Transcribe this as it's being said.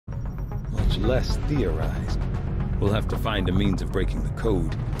much less theorized. We'll have to find a means of breaking the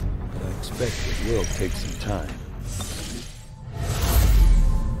code, but I expect it will take some time.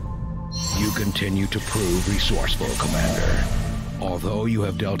 You continue to prove resourceful, Commander. Although you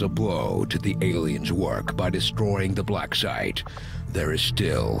have dealt a blow to the aliens' work by destroying the Black Site, there is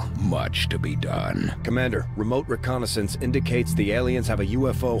still much to be done. Commander, remote reconnaissance indicates the aliens have a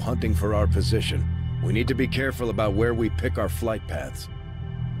UFO hunting for our position. We need to be careful about where we pick our flight paths.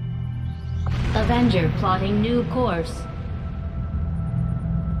 Avenger plotting new course.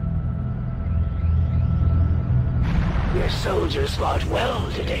 Your soldiers fought well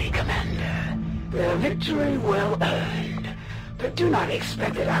today, Commander. Their victory well earned. But do not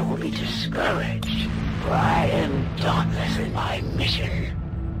expect that I will be discouraged, for I am dauntless in my mission.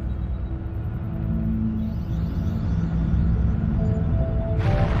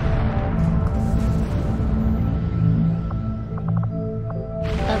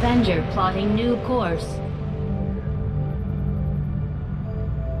 Avenger plotting new course.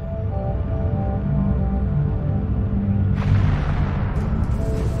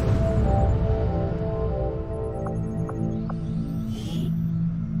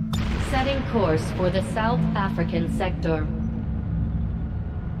 Setting course for the South African sector.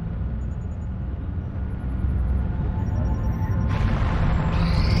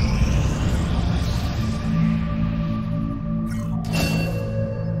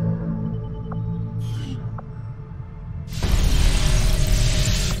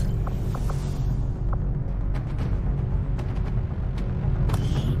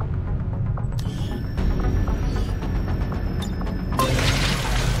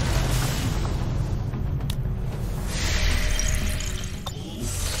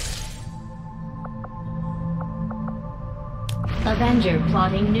 Avenger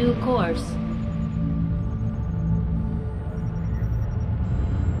plotting new course.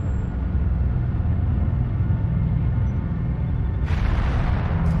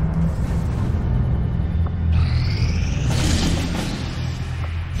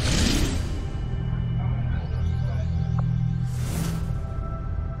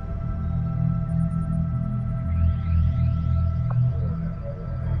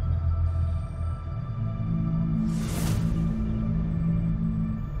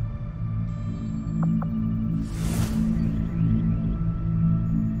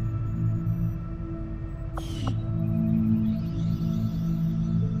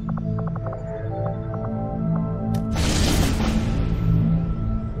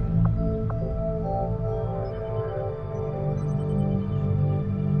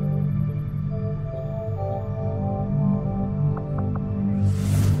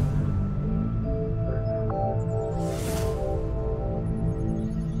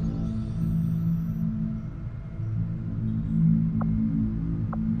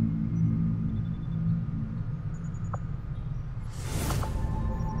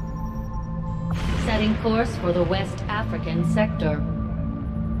 Setting course for the West African sector.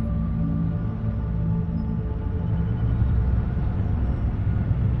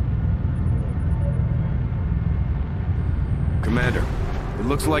 Commander, it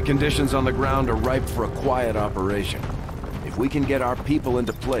looks like conditions on the ground are ripe for a quiet operation. If we can get our people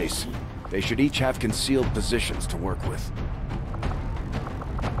into place, they should each have concealed positions to work with.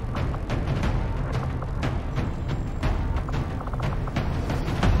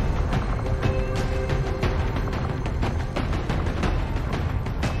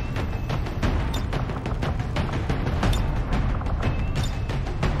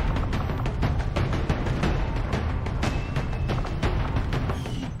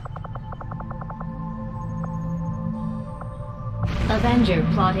 Avenger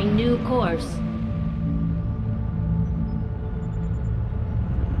plotting new course.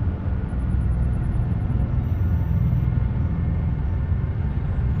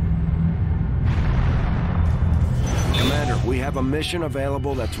 Commander, we have a mission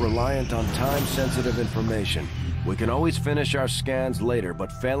available that's reliant on time-sensitive information. We can always finish our scans later,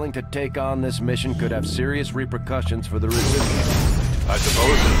 but failing to take on this mission could have serious repercussions for the Resistance. I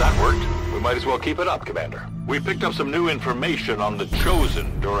suppose since that worked, we might as well keep it up, Commander. We picked up some new information on the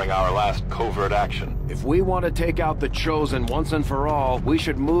Chosen during our last covert action. If we want to take out the Chosen once and for all, we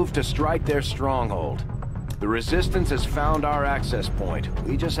should move to strike their stronghold. The Resistance has found our access point.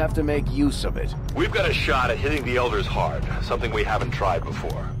 We just have to make use of it. We've got a shot at hitting the Elders hard, something we haven't tried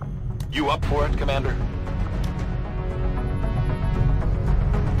before. You up for it, Commander?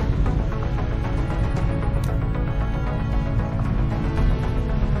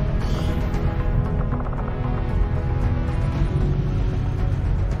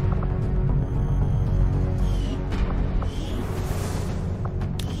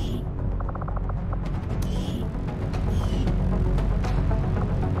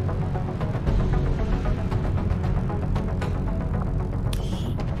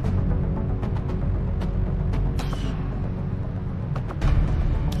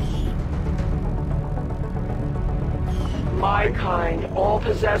 My kind all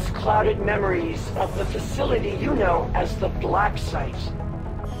possess clouded memories of the facility you know as the Black Site.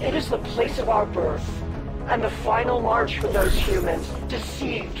 It is the place of our birth, and the final march for those humans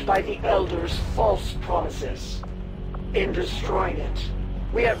deceived by the Elders' false promises. In destroying it,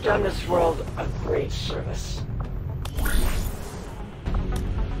 we have done this world a great service.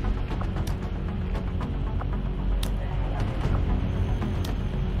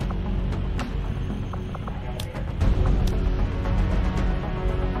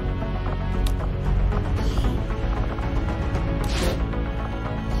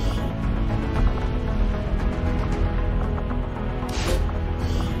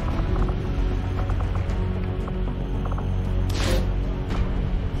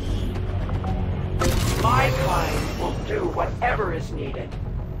 My kind will do whatever is needed.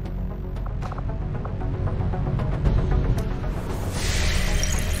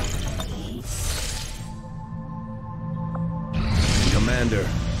 Commander,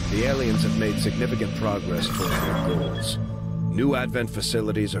 the aliens have made significant progress toward their goals. New Advent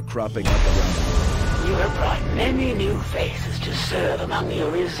facilities are cropping up around the world. You have brought many new faces to serve among the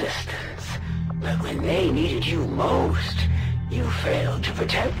Resistance, but when they needed you most, you failed to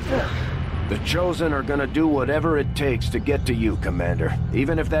protect them. The Chosen are gonna do whatever it takes to get to you, Commander,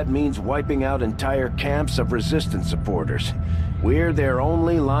 even if that means wiping out entire camps of Resistance supporters. We're their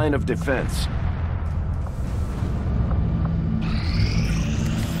only line of defense.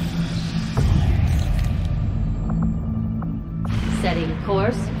 Setting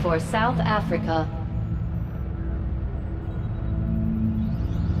course for South Africa.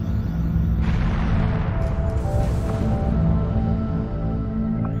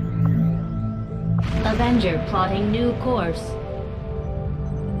 Avenger plotting new course.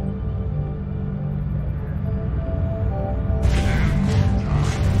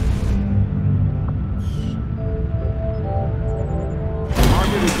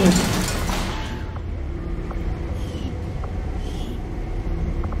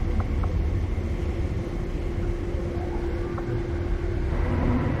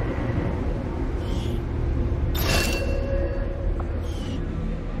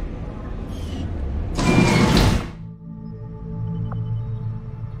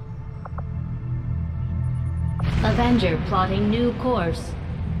 Avenger plotting new course.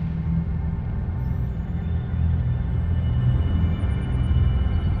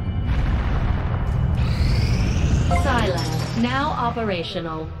 Scilab now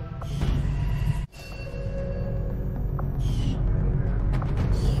operational.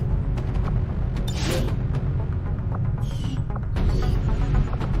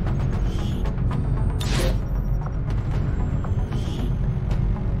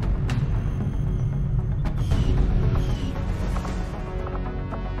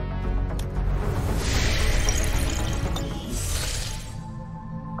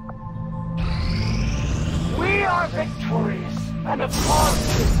 Victorious, and upon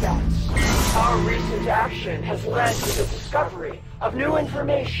success, our recent action has led to the discovery of new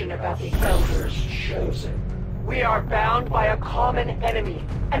information about the Elders Chosen. We are bound by a common enemy,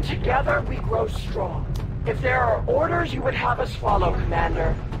 and together we grow strong. If there are orders you would have us follow,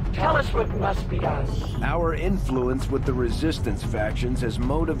 Commander, tell us what must be done. Our influence with the Resistance factions has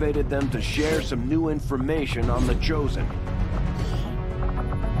motivated them to share some new information on the Chosen.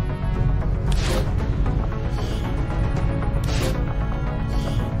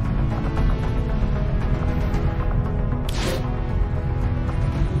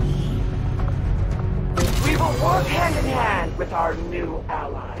 Work hand in hand with our new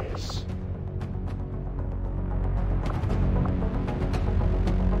allies.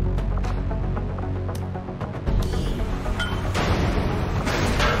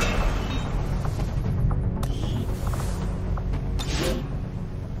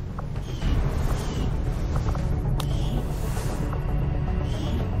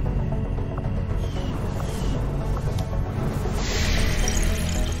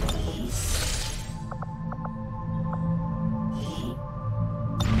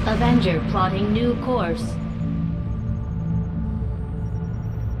 Avenger plotting new course.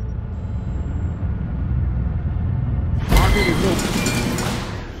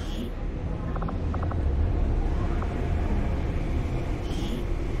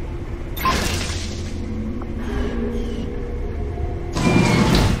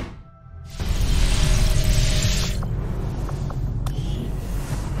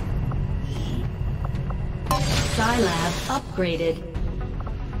 Scilab upgraded.